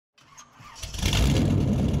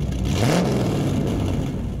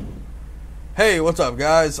Hey, what's up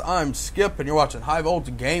guys? I'm Skip and you're watching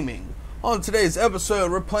HighVoltsGaming. On today's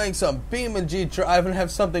episode, we're playing some BeamNG.drive and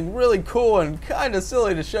have something really cool and kind of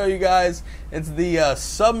silly to show you guys. It's the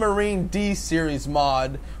Submarine D series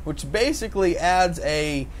mod, which basically adds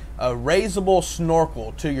a raisable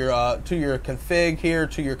snorkel to your config here,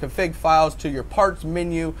 to your config files, to your parts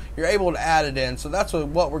menu. You're able to add it in. So that's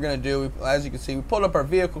what we're going to do. As you can see, we pulled up our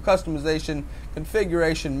vehicle customization,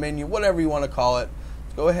 configuration menu, whatever you want to call it.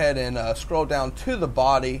 Let's go ahead and scroll down to the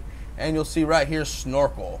body, and you'll see right here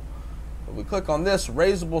snorkel. If we click on this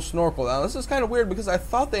raisable snorkel. Now this is kind of weird because I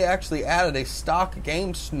thought they actually added a stock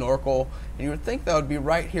game snorkel, and you would think that would be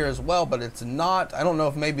right here as well, but it's not. I don't know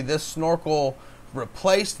if maybe this snorkel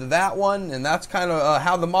replaced that one, and that's kind of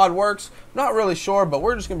how the mod works. Not really sure, but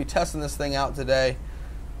we're just going to be testing this thing out today.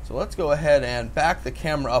 So let's go ahead and back the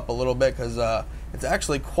camera up a little bit because it's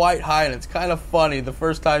actually quite high and it's kind of funny the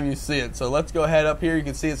first time you see it. So let's go ahead up here. You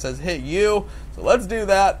can see it says hit U. So let's do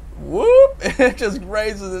that. Whoop! It just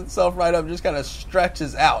raises itself right up, just kind of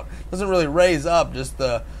stretches out. Doesn't really raise up, just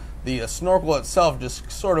the snorkel itself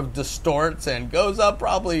just sort of distorts and goes up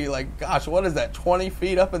probably like, gosh, what is that, 20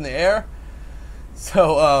 feet up in the air?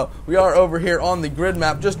 So we are over here on the grid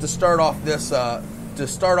map just to start off this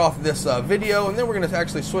video, and then we're going to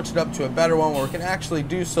actually switch it up to a better one where we can actually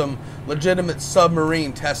do some legitimate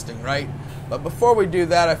submarine testing, right? But before we do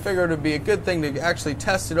that, I figured it would be a good thing to actually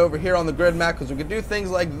test it over here on the grid map because we could do things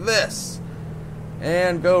like this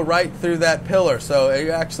and go right through that pillar. So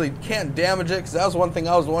you actually can't damage it, because that was one thing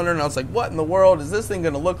I was wondering. I was like, what in the world is this thing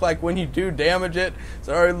going to look like when you do damage it?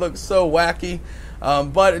 So it already looks so wacky.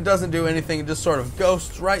 But it doesn't do anything, it just sort of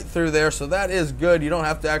ghosts right through there, so that is good. You don't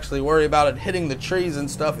have to actually worry about it hitting the trees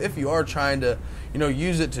and stuff if you are trying to,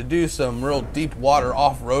 use it to do some real deep water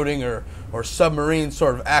off-roading or submarine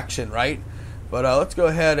sort of action, right? But let's go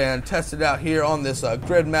ahead and test it out here on this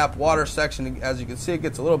grid map water section. As you can see, it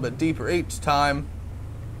gets a little bit deeper each time.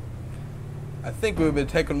 I think we've been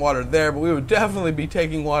taking water there, but we would definitely be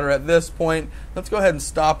taking water at this point. Let's go ahead and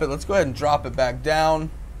stop it. Let's go ahead and drop it back down.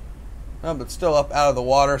 But still up out of the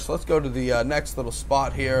water. So let's go to the next little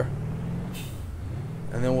spot here,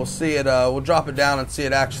 and then we'll see it. We'll drop it down and see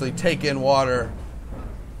it actually take in water,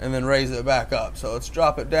 and then raise it back up. So let's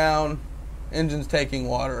drop it down. Engine's taking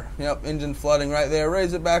water. Yep, engine flooding right there.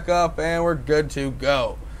 Raise it back up, and we're good to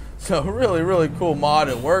go. So really cool mod.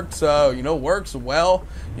 It works. Works well.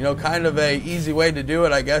 Kind of a easy way to do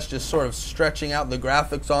it, I guess. Just sort of stretching out the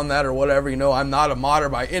graphics on that or whatever. I'm not a modder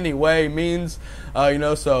by any way means.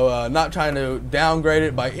 So not trying to downgrade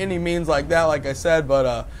it by any means like that, like I said.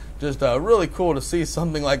 But just really cool to see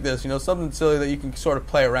something like this. Something silly that you can sort of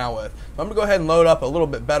play around with. So I'm gonna go ahead and load up a little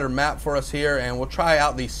bit better map for us here, and we'll try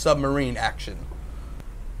out the submarine action.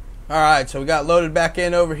 Alright, so we got loaded back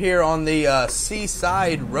in over here on the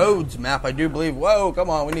Seaside Roads map, I do believe. Whoa, come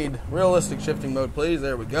on, we need realistic shifting mode, please.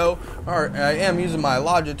 There we go. Alright, I am using my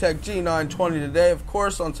Logitech G920 today, of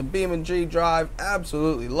course, on some BeamNG.drive.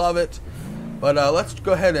 Absolutely love it. But let's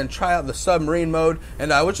go ahead and try out the submarine mode.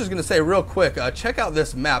 And I was just going to say real quick, check out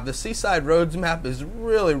this map. The Seaside Roads map is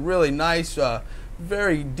really nice.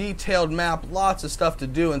 Very detailed map, lots of stuff to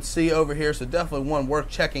do and see over here, so definitely one worth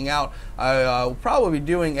checking out. I will probably be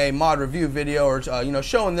doing a mod review video or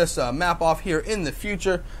showing this map off here in the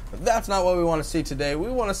future, but that's not what we want to see today. We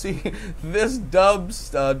want to see this dub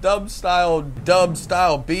style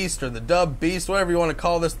beast, or the dub beast, whatever you want to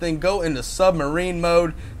call this thing, go into submarine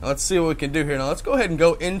mode. Now let's see what we can do here. Now let's go ahead and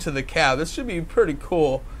go into the cab. This should be pretty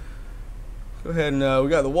cool. Go ahead and we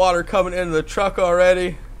got the water coming into the truck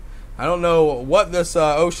already. I don't know what this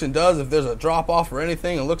ocean does, if there's a drop off or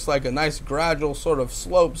anything. It looks like a nice gradual sort of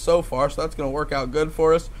slope so far, so that's going to work out good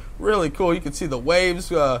for us. Really cool. You can see the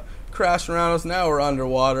waves crashing around us. Now we're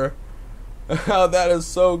underwater. That is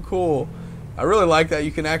so cool. I really like that you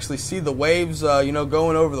can actually see the waves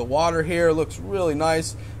going over the water here. It looks really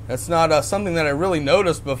nice. That's not something that I really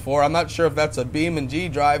noticed before. I'm not sure if that's a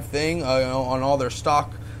BeamNG.drive thing on all their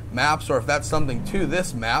stock maps, or if that's something to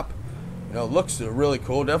this map. It looks really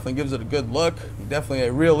cool. Definitely gives it a good look. Definitely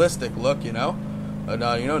a realistic look, But,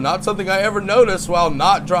 not something I ever noticed while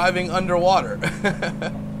not driving underwater.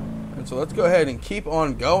 And so let's go ahead and keep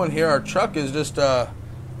on going here. Our truck is just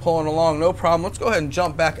pulling along, no problem. Let's go ahead and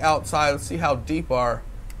jump back outside. Let's see how deep our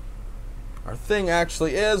thing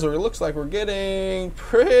actually is. Or it looks like we're getting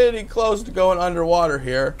pretty close to going underwater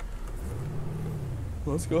here.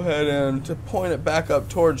 Let's go ahead and point it back up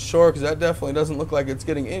towards shore, because that definitely doesn't look like it's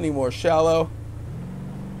getting any more shallow.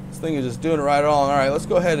 This thing is just doing it right along. Alright, let's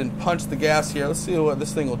go ahead and punch the gas here. Let's see what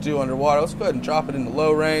this thing will do underwater. Let's go ahead and drop it into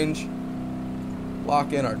low range.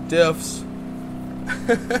 Lock in our diffs.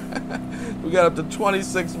 We got up to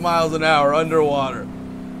 26 miles an hour underwater.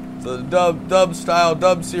 So the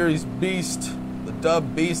dub series beast, the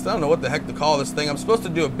dub beast, I don't know what the heck to call this thing. I'm supposed to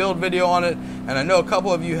do a build video on it, and I know a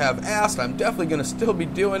couple of you have asked. I'm definitely going to still be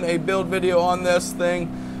doing a build video on this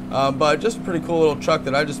thing, but just a pretty cool little truck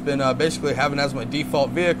that I've just been basically having as my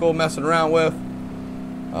default vehicle, messing around with.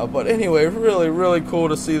 But anyway, really cool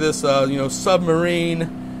to see this, you know,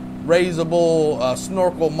 submarine raisable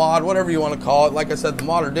snorkel mod, whatever you want to call it. Like I said, the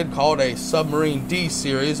modder did call it a Submarine D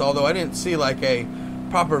series, although I didn't see like a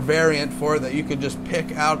proper variant for it that you could just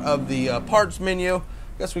pick out of the parts menu. I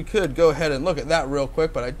guess we could go ahead and look at that real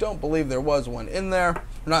quick, but I don't believe there was one in there.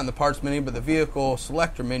 Not in the parts menu, but the vehicle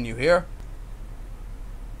selector menu here.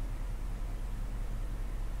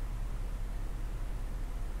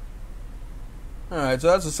 Alright, so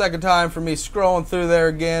that's the second time for me scrolling through there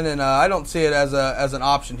again, and I don't see it as an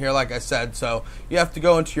option here, like I said. So you have to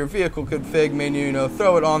go into your vehicle config menu, you know,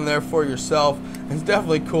 throw it on there for yourself. It's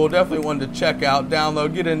definitely cool, definitely one to check out,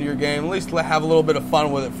 download, get into your game, at least have a little bit of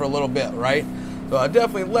fun with it for a little bit, right? So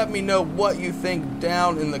definitely let me know what you think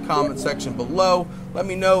down in the comment section below. Let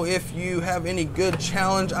me know if you have any good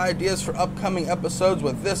challenge ideas for upcoming episodes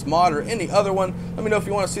with this mod or any other one. Let me know if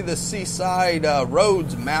you want to see the Seaside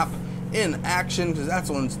Roads map in action, because that's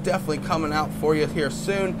one that's definitely coming out for you here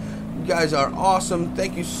soon. You guys are awesome.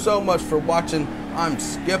 Thank you so much for watching. I'm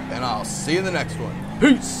Skip, and I'll see you in the next one.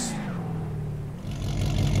 Peace!